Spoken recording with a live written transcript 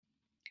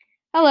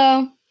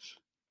Hello,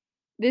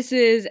 this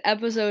is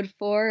episode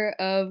 4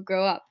 of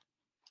Grow Up.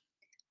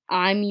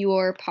 I'm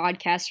your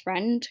podcast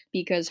friend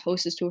because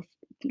host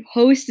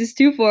is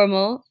too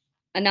formal,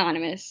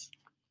 Anonymous.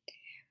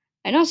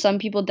 I know some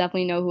people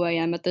definitely know who I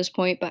am at this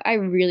point, but I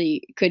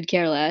really could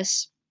care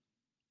less.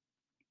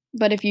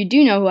 But if you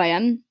do know who I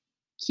am,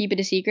 keep it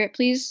a secret,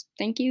 please.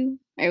 Thank you.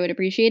 I would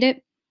appreciate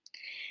it.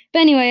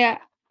 But anyway,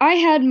 I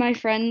had my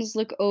friends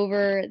look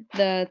over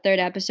the third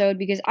episode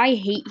because I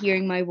hate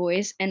hearing my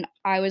voice, and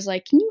I was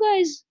like, can you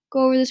guys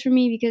go over this for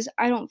me because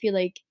I don't feel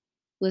like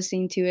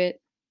listening to it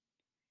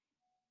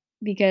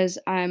because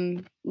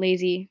I'm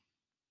lazy.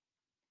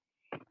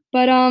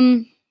 But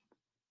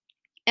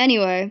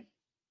anyway,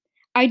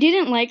 I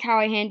didn't like how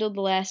I handled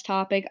the last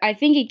topic. I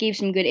think it gave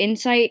some good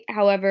insight.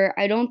 However,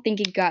 I don't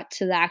think it got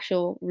to the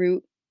actual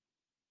root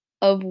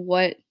of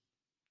what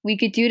we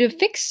could do to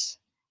fix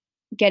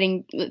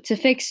getting to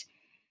fix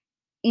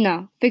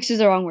no, fix is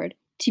the wrong word.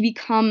 To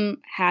become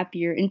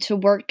happier and to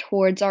work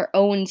towards our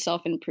own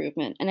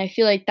self-improvement. And I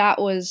feel like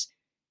that was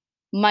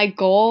my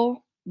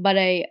goal, but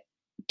I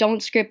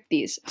don't script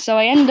these. So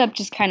I ended up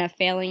just kind of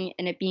failing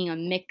and it being a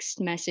mixed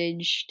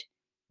messaged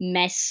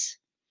mess.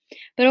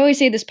 But I always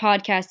say this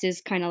podcast is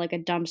kind of like a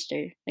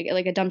dumpster,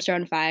 like a dumpster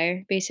on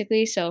fire,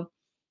 basically. So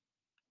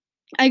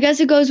I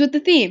guess it goes with the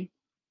theme.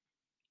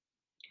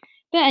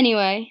 But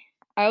anyway,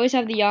 I always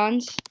have the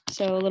yawns,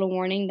 so a little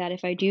warning that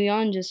if I do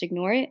yawn, just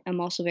ignore it.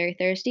 I'm also very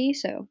thirsty,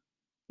 so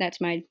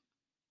that's my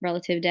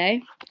relative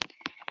day.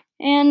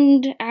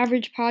 And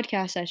average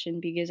podcast session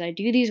because I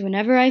do these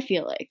whenever I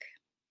feel like.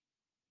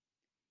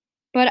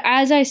 But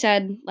as I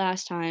said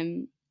last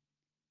time,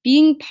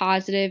 being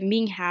positive and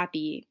being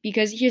happy,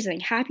 because here's the thing,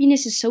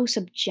 happiness is so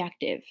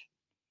subjective.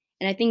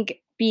 And I think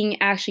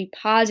being actually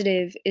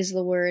positive is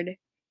the word.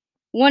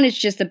 One, it's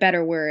just a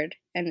better word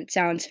and it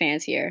sounds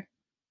fancier.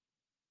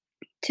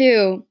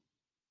 Two,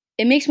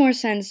 it makes more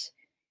sense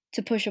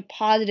to push a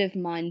positive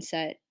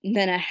mindset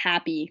than a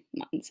happy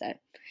mindset.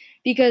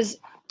 Because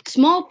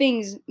small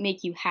things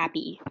make you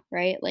happy,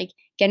 right? Like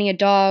getting a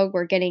dog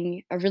or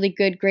getting a really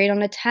good grade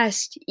on a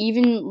test,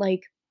 even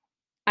like,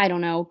 I don't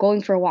know,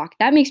 going for a walk.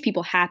 That makes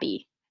people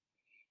happy.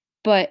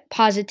 But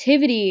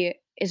positivity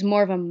is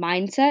more of a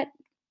mindset.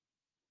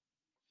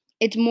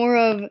 It's more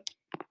of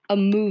a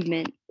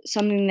movement,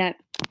 something that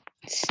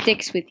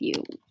sticks with you.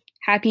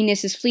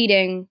 Happiness is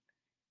fleeting,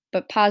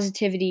 but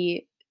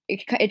positivity,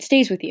 it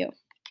stays with you.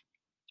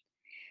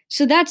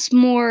 So that's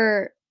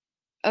more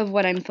of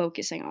what I'm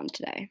focusing on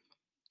today,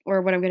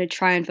 or what I'm going to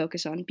try and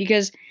focus on,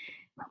 because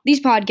these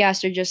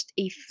podcasts are just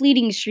a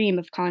fleeting stream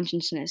of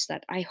consciousness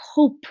that I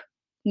hope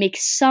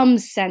makes some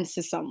sense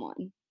to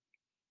someone,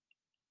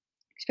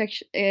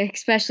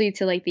 especially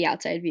to like the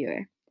outside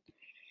viewer.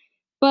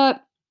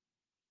 But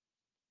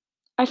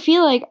I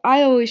feel like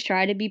I always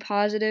try to be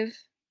positive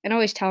and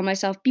always tell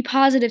myself, be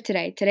positive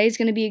today. Today's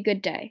going to be a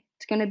good day.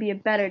 It's going to be a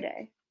better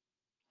day.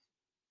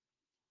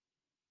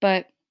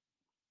 But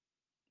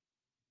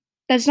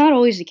that's not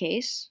always the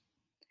case.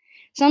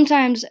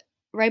 Sometimes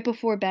right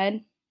before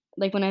bed,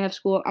 like when I have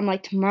school, I'm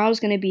like,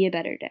 tomorrow's going to be a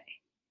better day.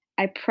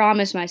 I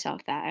promise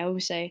myself that. I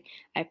always say,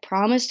 I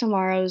promise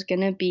tomorrow's going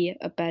to be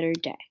a better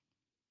day.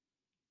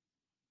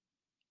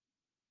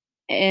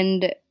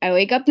 And I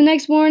wake up the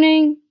next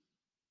morning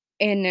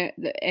and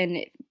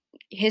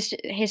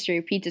history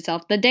repeats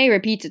itself. The day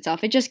repeats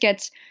itself. It just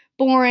gets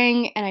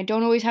boring and I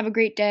don't always have a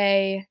great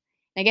day.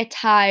 I get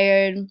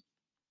tired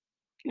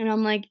and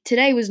I'm like,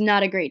 today was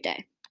not a great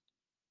day.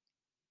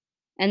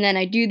 And then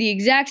I do the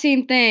exact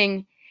same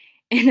thing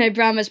and I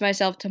promise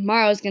myself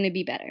tomorrow's going to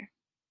be better.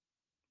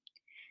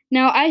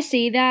 Now, I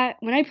say that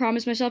when I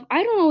promise myself,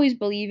 I don't always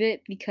believe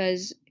it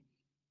because,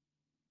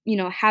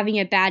 having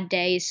a bad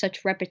day is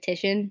such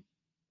repetition.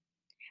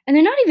 And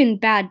they're not even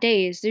bad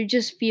days, they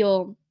just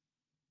feel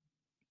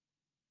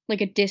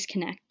like a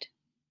disconnect,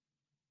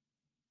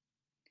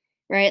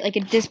 right? Like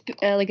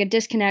a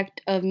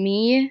disconnect of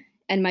me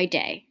and my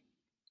day.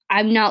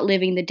 I'm not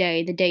living the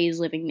day is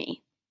living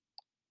me.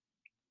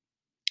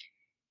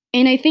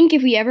 And I think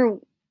if we ever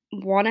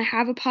want to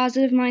have a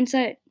positive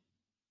mindset,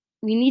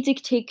 we need to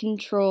take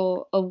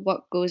control of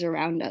what goes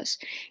around us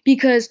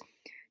because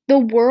the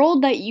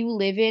world that you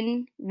live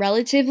in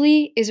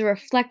relatively is a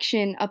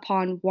reflection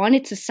upon one,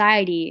 its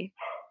society.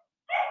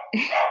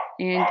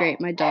 And great,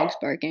 my dog's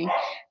barking.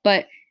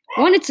 But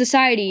one, it's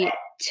society.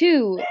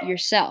 Two,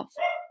 yourself.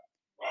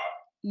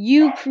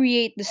 You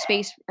create the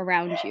space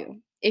around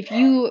you. If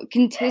you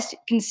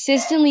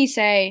consistently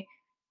say,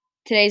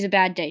 today's a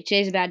bad day,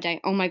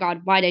 oh my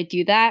God, why'd I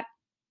do that?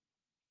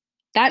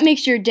 That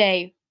makes your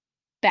day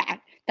bad.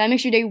 That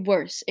makes your day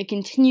worse. It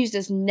continues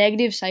this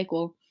negative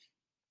cycle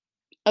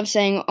of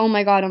saying, oh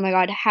my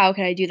God, how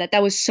can I do that?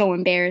 That was so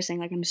embarrassing.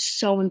 Like, I'm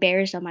so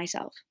embarrassed of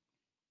myself.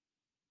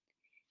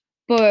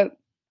 But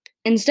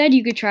instead,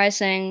 you could try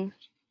saying,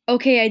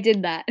 okay, I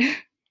did that.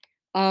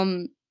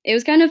 It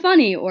was kind of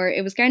funny or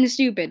it was kind of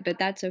stupid, but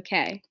that's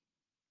okay.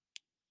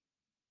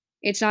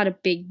 It's not a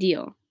big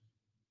deal.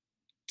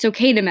 It's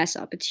okay to mess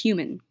up. It's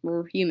human.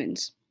 We're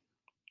humans.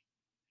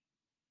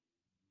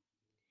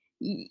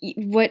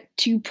 what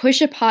to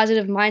push a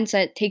positive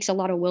mindset takes a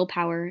lot of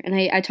willpower, and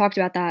I talked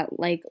about that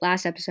like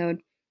last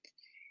episode.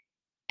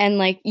 And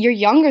like your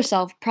younger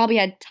self probably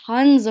had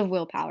tons of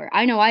willpower.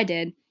 I know I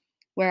did,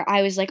 where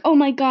I was like, "Oh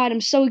my god, I'm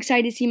so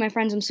excited to see my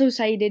friends. I'm so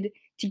excited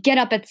to get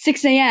up at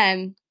 6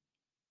 a.m.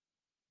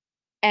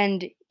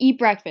 and eat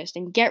breakfast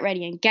and get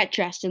ready and get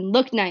dressed and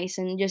look nice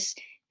and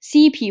just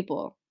see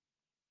people."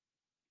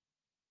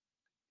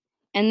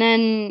 And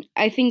then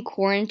I think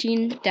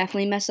quarantine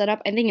definitely messed that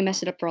up. I think it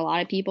messed it up for a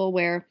lot of people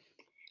where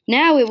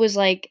now it was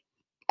like,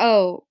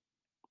 "Oh,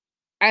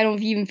 I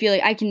don't even feel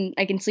like I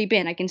can sleep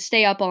in. I can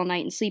stay up all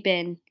night and sleep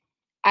in.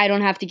 I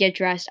don't have to get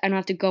dressed. I don't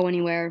have to go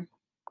anywhere."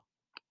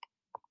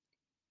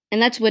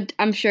 And that's what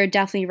I'm sure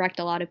definitely wrecked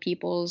a lot of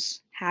people's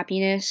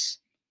happiness,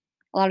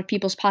 a lot of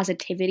people's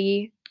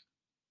positivity.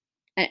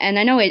 And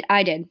I know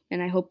I did,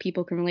 and I hope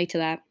people can relate to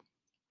that.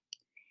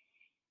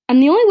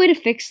 And the only way to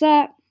fix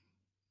that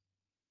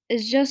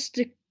is just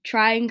to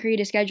try and create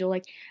a schedule.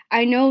 Like,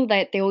 I know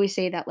that they always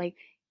say that, like,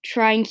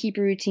 try and keep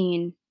a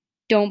routine.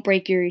 Don't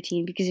break your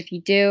routine because if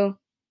you do,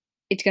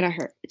 it's gonna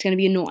hurt. It's gonna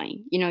be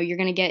annoying. You know, you're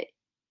gonna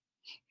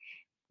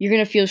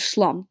feel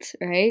slumped,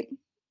 right?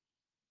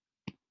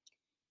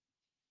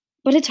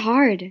 But it's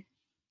hard.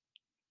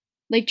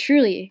 Like,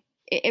 truly,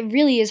 it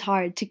really is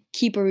hard to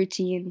keep a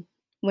routine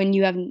when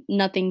you have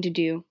nothing to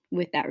do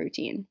with that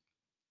routine.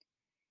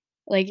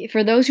 Like,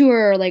 for those who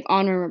are, like,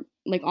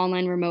 like,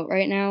 online remote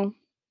right now,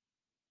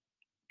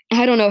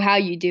 I don't know how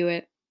you do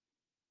it,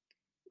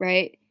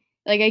 right?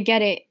 Like, I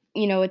get it,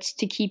 it's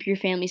to keep your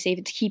family safe,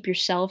 it's to keep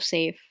yourself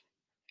safe.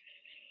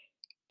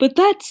 But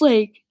that's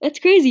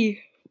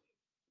crazy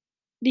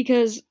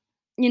because,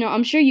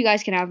 I'm sure you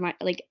guys can have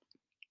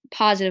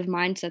positive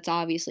mindsets,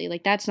 obviously,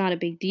 like, that's not a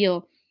big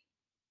deal.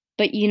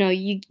 But,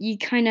 you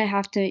kinda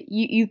have to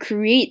you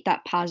create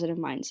that positive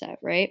mindset,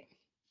 right?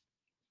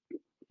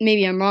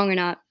 Maybe I'm wrong or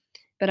not,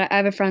 but I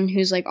have a friend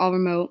who's, like, all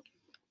remote,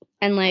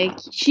 and, like,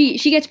 she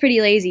gets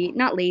pretty lazy.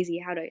 Not lazy,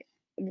 how to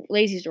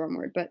lazy is the wrong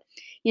word, but,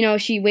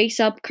 she wakes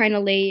up kinda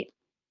late.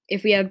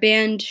 If we have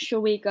band,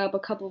 she'll wake up a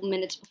couple of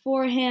minutes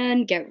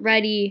beforehand, get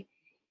ready,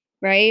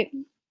 right?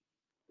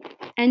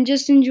 And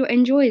just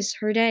enjoys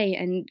her day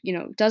and,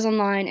 does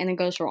online and then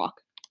goes for a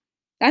walk.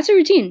 That's a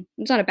routine.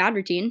 It's not a bad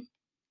routine.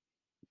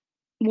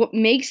 What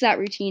makes that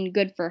routine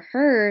good for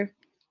her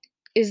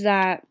is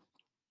that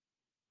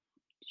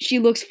she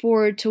looks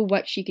forward to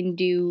what she can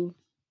do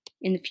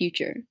in the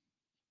future,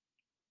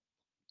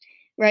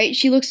 right?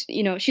 She looks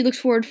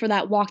forward for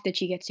that walk that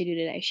she gets to do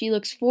today. She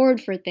looks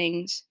forward for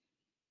things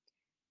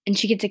and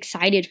she gets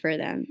excited for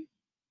them.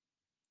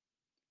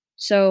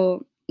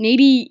 So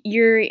maybe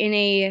you're in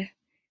a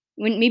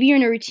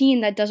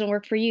routine that doesn't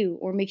work for you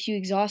or makes you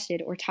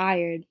exhausted or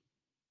tired,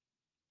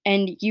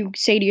 and you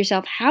say to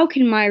yourself, "How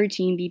can my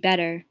routine be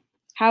better?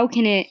 How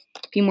can it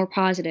be more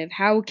positive?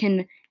 How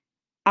can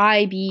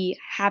I be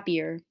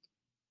happier?"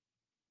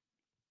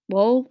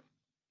 Well,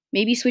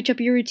 maybe switch up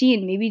your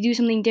routine, maybe do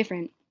something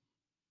different.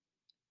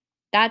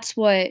 That's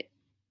what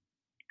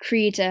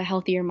creates a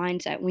healthier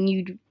mindset when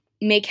you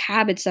make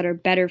habits that are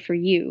better for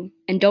you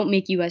and don't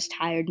make you as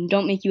tired and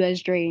don't make you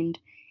as drained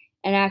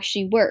and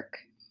actually work.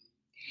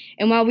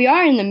 And while we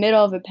are in the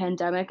middle of a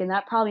pandemic, and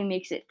that probably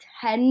makes it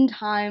 10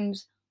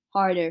 times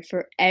harder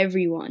for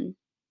everyone,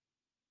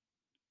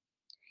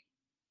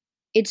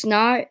 it's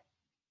not,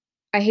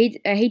 I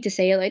hate to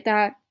say it like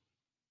that,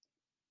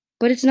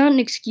 but it's not an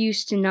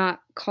excuse to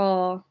not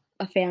call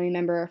a family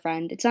member or a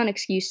friend. It's not an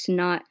excuse to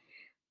not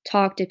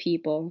talk to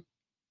people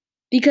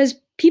because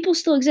people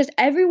still exist.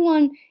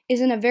 Everyone is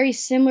in a very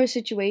similar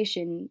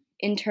situation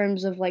in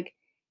terms of like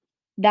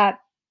that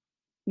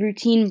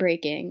routine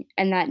breaking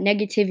and that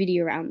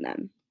negativity around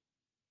them.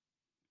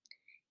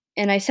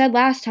 And I said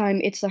last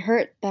time, it's the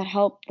hurt that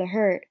helped the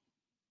hurt,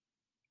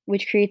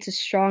 which creates a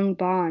strong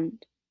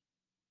bond.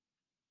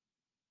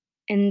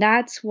 And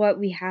that's what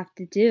we have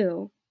to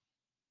do.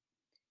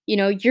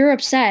 You're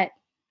upset,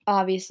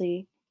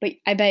 obviously, but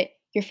I bet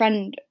your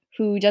friend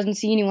who doesn't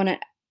see anyone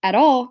at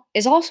all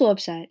is also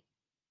upset.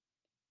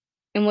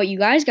 And what you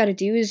guys got to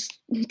do is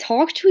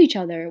talk to each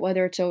other,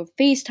 whether it's a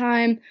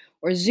FaceTime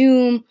or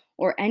Zoom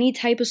or any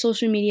type of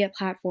social media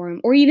platform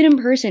or even in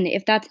person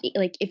if that's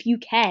like if you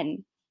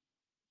can.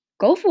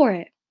 Go for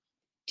it.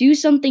 Do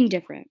something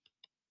different.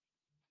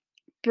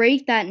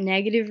 Break that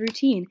negative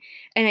routine.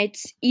 And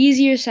it's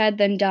easier said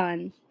than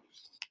done.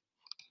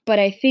 But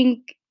I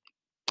think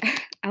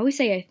I always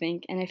say I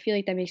think, and I feel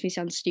like that makes me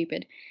sound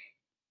stupid.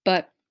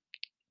 But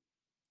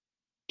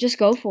just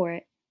go for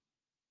it.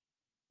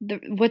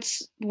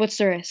 What's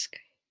the risk?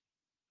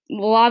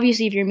 Well,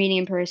 obviously, if you're meeting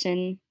in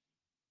person,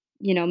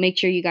 make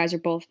sure you guys are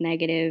both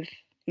negative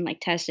and like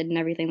tested and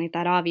everything like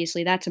that.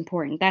 Obviously, that's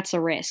important. That's a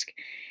risk.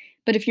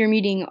 But if you're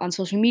meeting on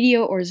social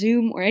media or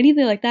Zoom or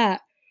anything like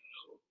that,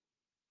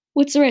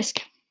 what's the risk?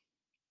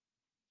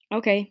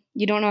 Okay,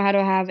 you don't know how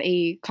to have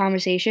a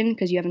conversation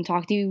because you haven't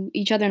talked to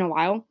each other in a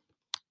while.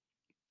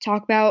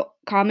 Talk about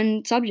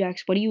common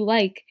subjects. What do you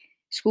like?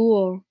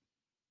 School,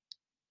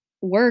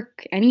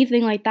 work,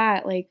 anything like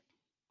that. Like,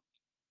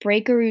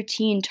 break a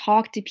routine,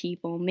 talk to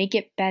people, make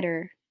it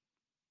better.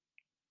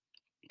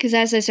 Because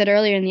as I said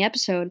earlier in the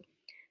episode,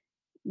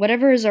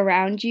 whatever is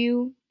around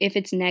you, if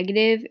it's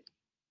negative,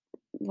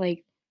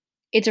 like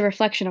it's a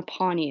reflection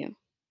upon you.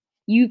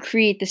 You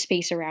create the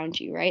space around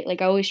you, right?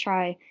 Like I always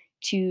try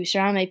to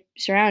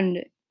surround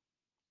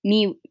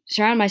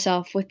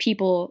myself with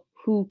people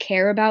who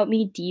care about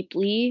me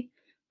deeply,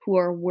 who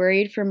are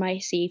worried for my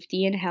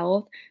safety and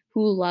health,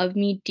 who love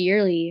me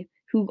dearly,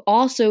 who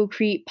also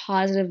create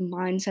positive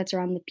mindsets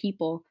around the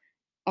people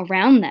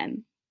around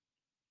them.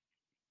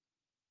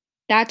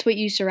 That's what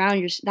you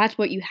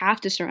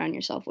have to surround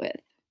yourself with.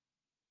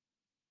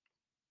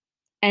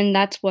 And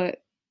that's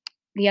what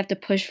we have to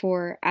push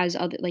for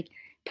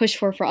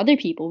other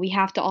people. We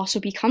have to also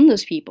become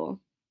those people.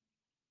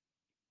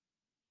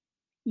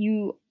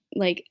 You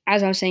like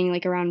as I was saying,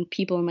 like around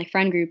people in like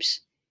friend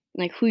groups,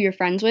 like who you're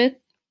friends with.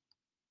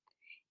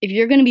 If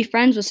you're going to be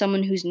friends with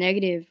someone who's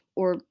negative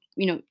or,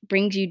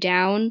 brings you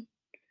down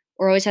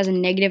or always has a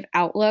negative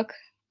outlook,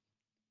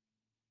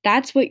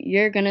 that's what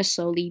you're going to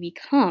slowly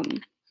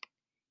become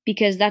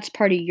because that's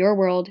part of your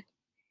world.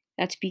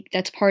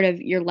 That's part of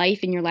your life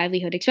and your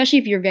livelihood, especially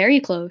if you're very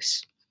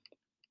close.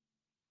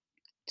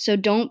 So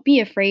don't be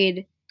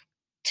afraid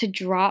to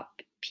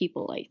drop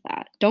people like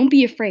that. Don't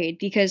be afraid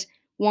because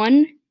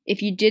one,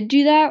 if you did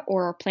do that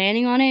or are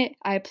planning on it,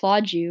 I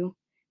applaud you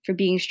for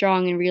being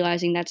strong and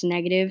realizing that's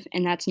negative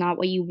and that's not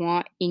what you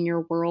want in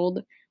your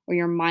world or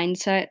your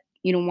mindset.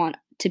 You don't want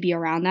to be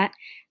around that.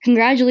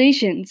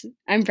 Congratulations.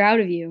 I'm proud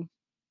of you.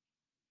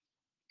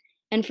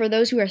 And for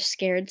those who are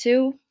scared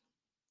to,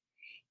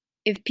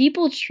 if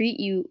people treat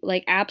you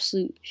like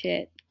absolute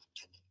shit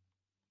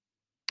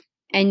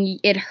and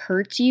it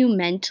hurts you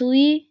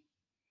mentally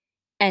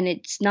and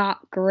it's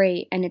not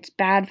great and it's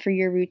bad for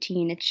your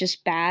routine, it's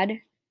just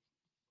bad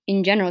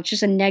in general, it's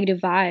just a negative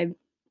vibe.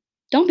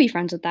 Don't be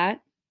friends with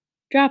that.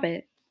 Drop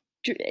it.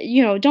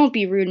 Don't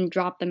be rude and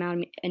drop them out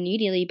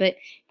immediately, but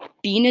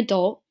be an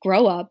adult,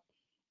 grow up,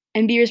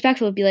 and be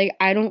respectful. Be like,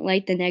 I don't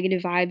like the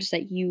negative vibes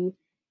that you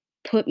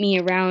put me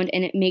around,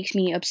 and it makes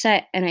me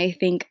upset, and I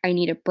think I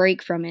need a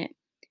break from it.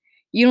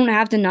 You don't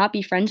have to not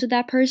be friends with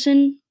that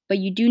person, but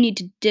you do need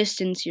to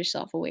distance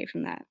yourself away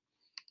from that.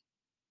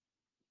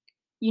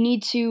 You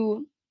need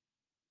to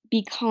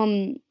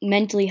become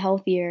mentally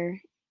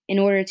healthier in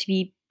order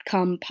to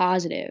become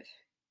positive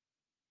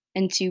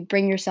and to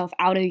bring yourself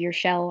out of your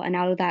shell and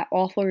out of that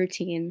awful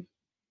routine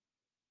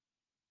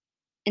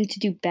and to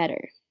do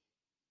better.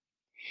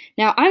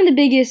 Now, I'm the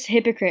biggest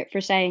hypocrite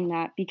for saying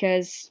that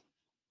because,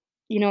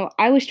 I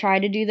always try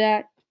to do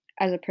that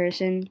as a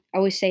person. I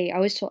always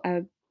told,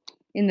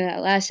 in the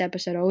last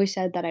episode, I always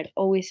said that I'd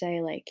always say,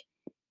 like,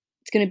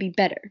 it's going to be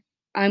better.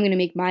 I'm going to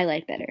make my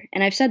life better.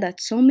 And I've said that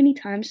so many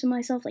times to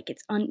myself, like,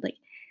 it's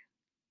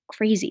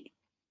crazy.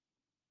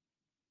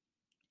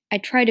 I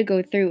try to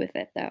go through with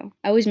it, though.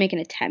 I always make an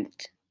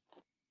attempt.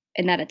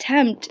 And that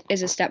attempt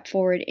is a step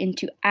forward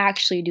into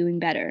actually doing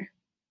better.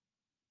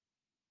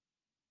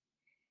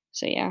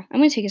 So, yeah, I'm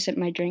going to take a sip of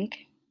my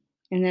drink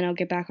and then I'll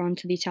get back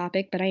onto the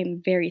topic, but I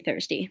am very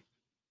thirsty.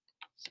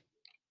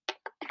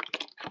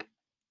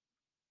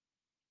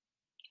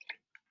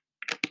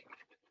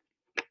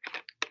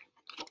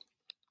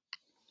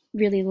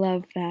 Really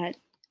love that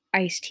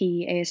iced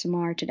tea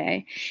ASMR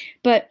today.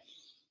 But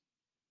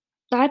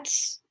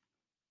that's.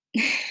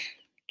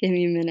 Give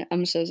me a minute.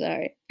 I'm so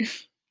sorry.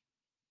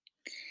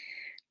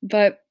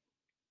 But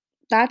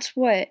that's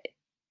what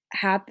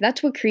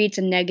that's what creates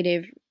a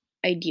negative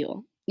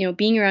ideal.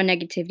 Being around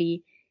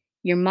negativity,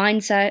 your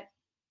mindset,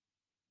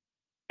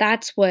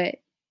 that's what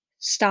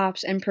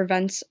stops and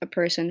prevents a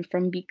person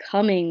from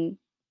becoming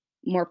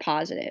more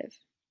positive.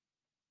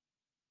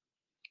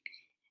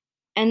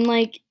 And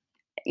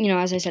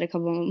as I said a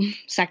couple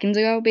seconds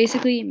ago,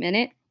 basically,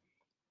 minute,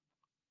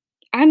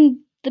 I'm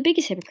the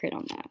biggest hypocrite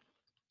on that.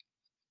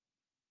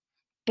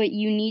 But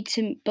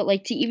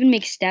to even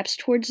make steps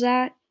towards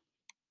that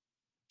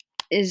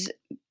is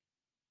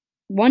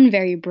one,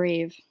 very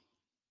brave,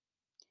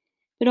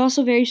 but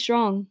also very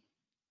strong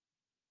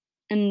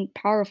and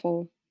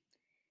powerful.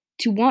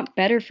 To want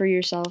better for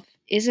yourself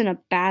isn't a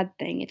bad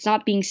thing. It's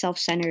not being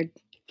self-centered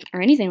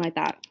or anything like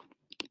that.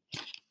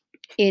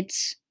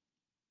 It's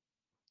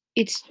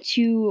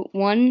to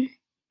one,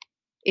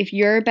 if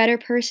you're a better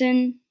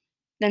person,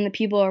 then the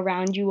people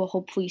around you will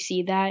hopefully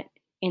see that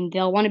and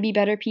they'll want to be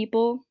better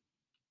people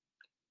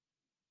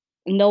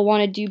and they'll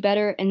want to do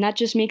better, and that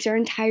just makes our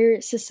entire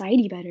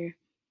society better.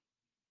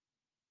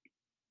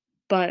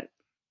 But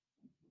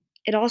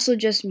it also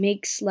just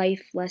makes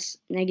life less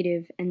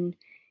negative and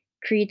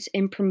creates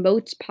and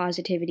promotes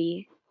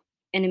positivity,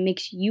 and it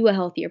makes you a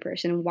healthier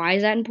person. And why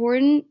is that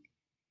important?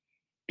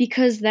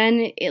 Because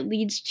then it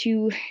leads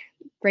to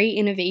great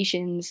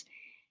innovations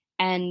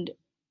and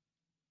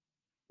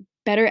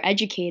better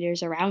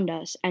educators around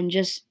us and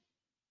just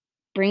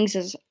brings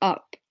us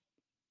up.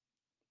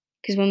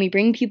 Because when we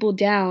bring people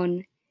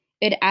down,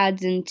 it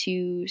adds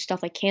into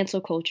stuff like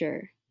cancel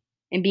culture.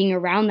 And being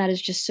around that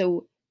is just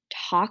so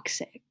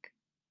toxic.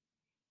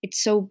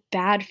 it's so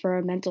bad for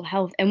our mental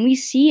health, and we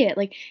see it,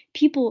 like,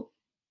 people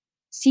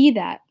see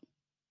that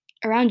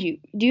around you.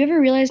 Do you ever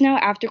realize now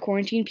after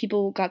quarantine,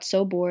 people got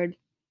so bored,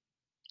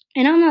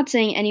 and I'm not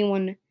saying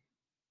anyone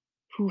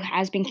who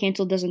has been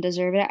canceled doesn't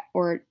deserve it,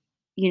 or,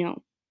 you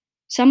know,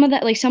 some of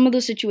that, like, some of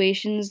those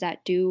situations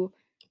that do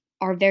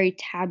are very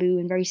taboo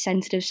and very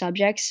sensitive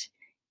subjects,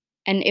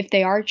 and if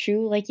they are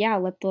true, like, yeah,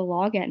 let the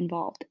law get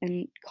involved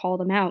and call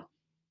them out.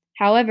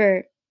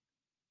 However,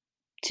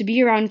 to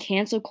be around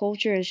cancel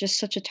culture is just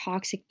such a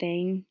toxic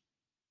thing,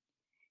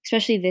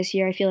 especially this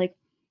year. I feel like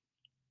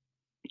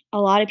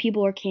a lot of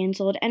people were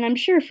canceled, and I'm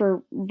sure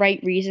for right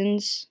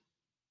reasons,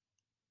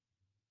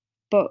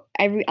 but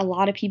a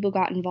lot of people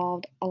got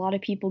involved. A lot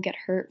of people get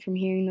hurt from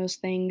hearing those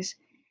things,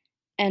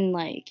 and,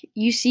 like,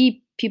 you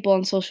see people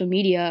on social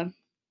media,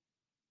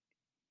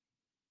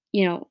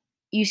 you know,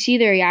 you see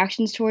their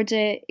reactions towards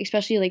it,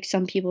 especially, like,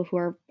 some people who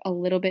are a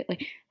little bit,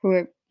 like, who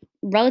are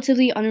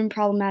relatively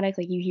unproblematic,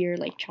 like, you hear,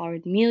 like, Charlie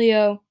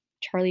D'Amelio,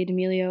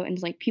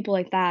 and, like, people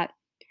like that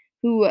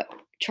who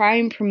try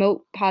and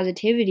promote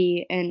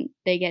positivity, and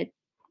they get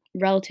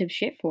relative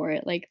shit for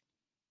it, like,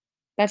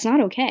 that's not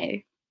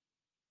okay.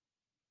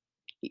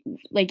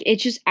 Like,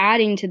 it's just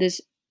adding to this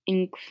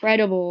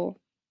incredible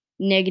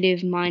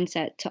negative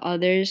mindset to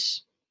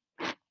others.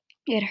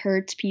 It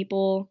hurts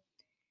people,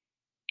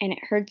 and it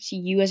hurts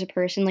you as a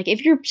person. Like,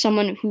 if you're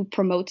someone who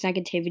promotes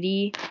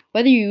negativity,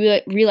 whether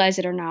you realize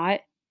it or not,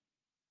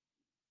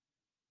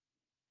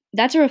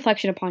 that's a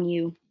reflection upon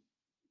you,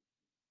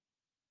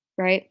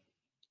 right?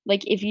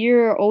 Like, if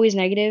you're always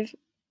negative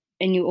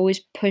and you always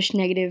push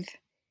negative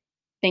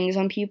things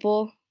on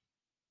people,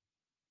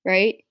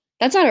 right?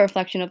 That's not a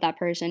reflection of that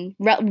person,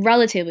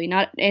 relatively,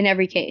 not in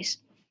every case.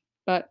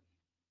 But,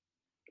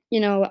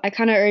 I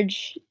kind of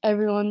urge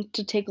everyone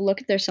to take a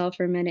look at themselves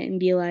for a minute and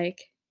be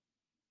like,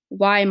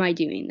 why am I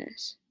doing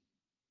this?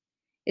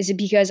 Is it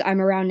because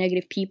I'm around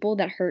negative people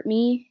that hurt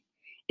me?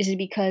 Is it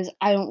because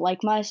I don't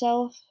like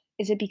myself?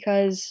 Is it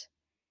because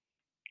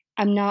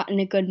I'm not in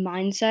a good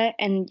mindset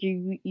and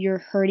you're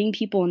hurting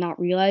people and not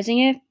realizing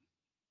it?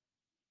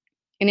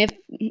 And if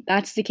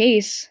that's the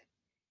case,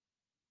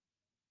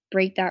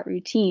 break that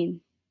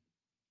routine.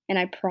 And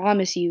I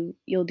promise you,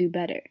 you'll do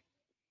better.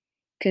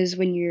 Because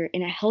when you're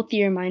in a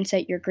healthier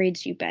mindset, your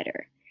grades do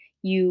better.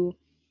 You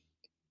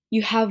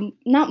you have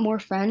not more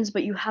friends,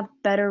 but you have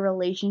better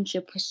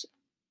relationships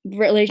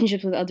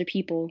with other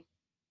people,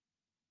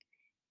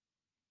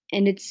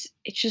 and it's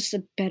just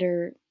a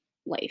better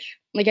life.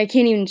 Like, I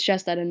can't even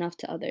stress that enough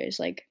to others.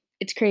 Like,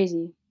 it's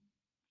crazy.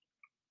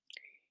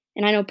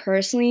 And I know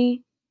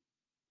personally,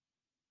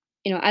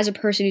 as a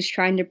person who's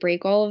trying to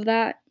break all of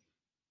that,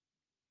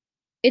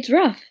 it's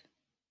rough.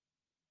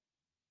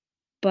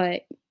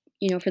 But,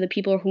 for the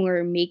people who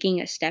are making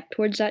a step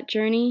towards that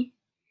journey,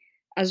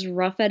 as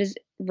rough as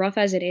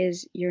it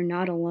is, you're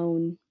not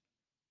alone.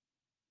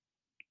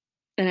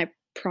 And I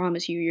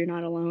promise you, you're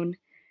not alone.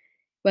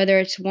 Whether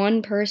it's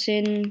one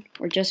person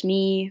or just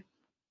me,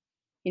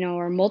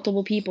 or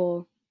multiple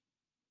people,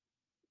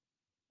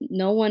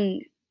 no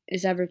one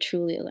is ever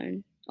truly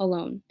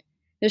alone.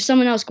 There's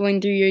someone else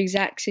going through your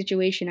exact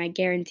situation, I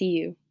guarantee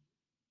you.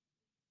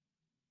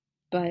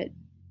 But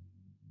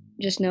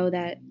just know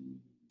that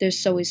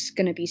there's always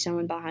going to be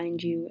someone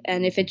behind you.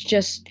 And if it's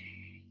just,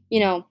 you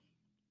know,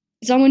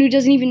 someone who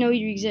doesn't even know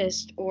you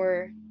exist,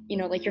 or,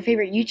 like your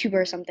favorite YouTuber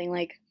or something,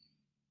 like,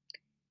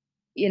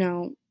 you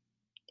know,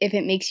 if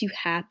it makes you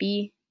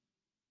happy,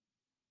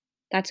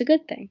 that's a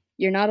good thing.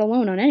 You're not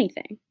alone on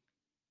anything.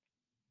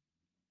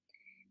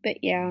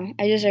 But yeah,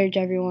 I just urge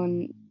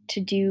everyone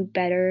to do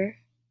better,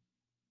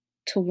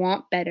 to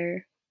want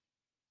better,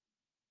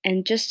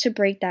 and just to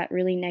break that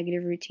really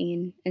negative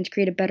routine and to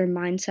create a better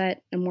mindset,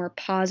 a more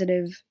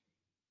positive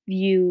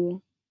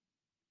view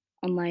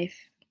on life,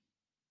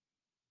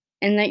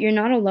 and that you're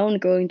not alone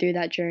going through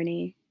that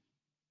journey.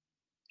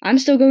 I'm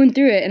still going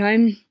through it, and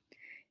I'm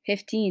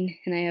 15,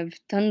 and I have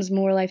tons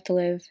more life to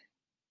live.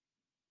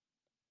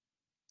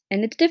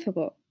 And it's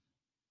difficult,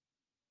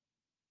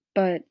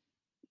 but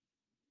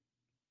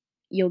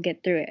you'll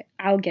get through it.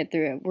 I'll get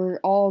through it. We're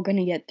all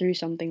gonna get through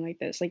something like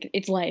this. Like,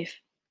 it's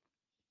life.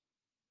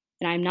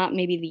 And I'm not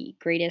maybe the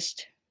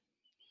greatest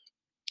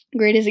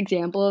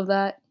example of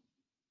that.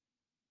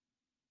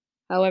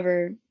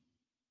 However,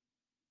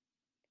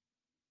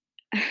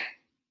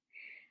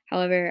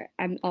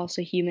 I'm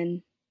also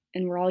human,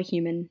 and we're all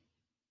human,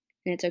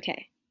 and it's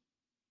okay.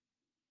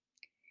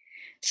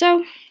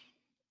 So,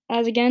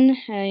 as again,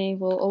 I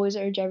will always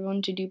urge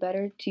everyone to do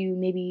better, to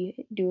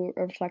maybe do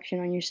a reflection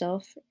on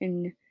yourself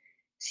and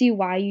see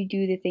why you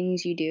do the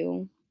things you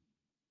do.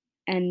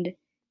 And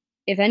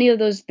if any of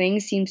those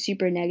things seem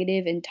super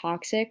negative and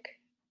toxic,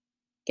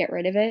 get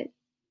rid of it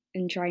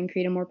and try and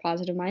create a more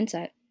positive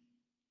mindset.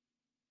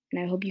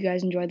 And I hope you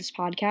guys enjoyed this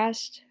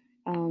podcast.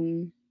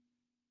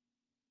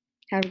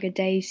 Have a good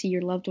day. See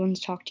your loved ones.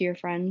 Talk to your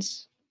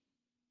friends.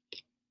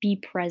 Be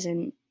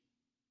present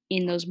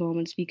in those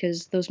moments,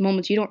 because those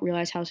moments you don't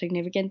realize how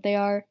significant they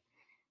are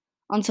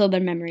until they're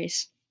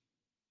memories.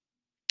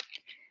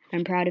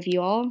 I'm proud of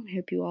you all. I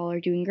hope you all are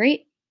doing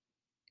great.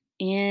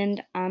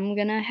 and I'm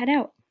gonna head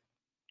out.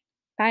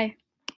 Bye.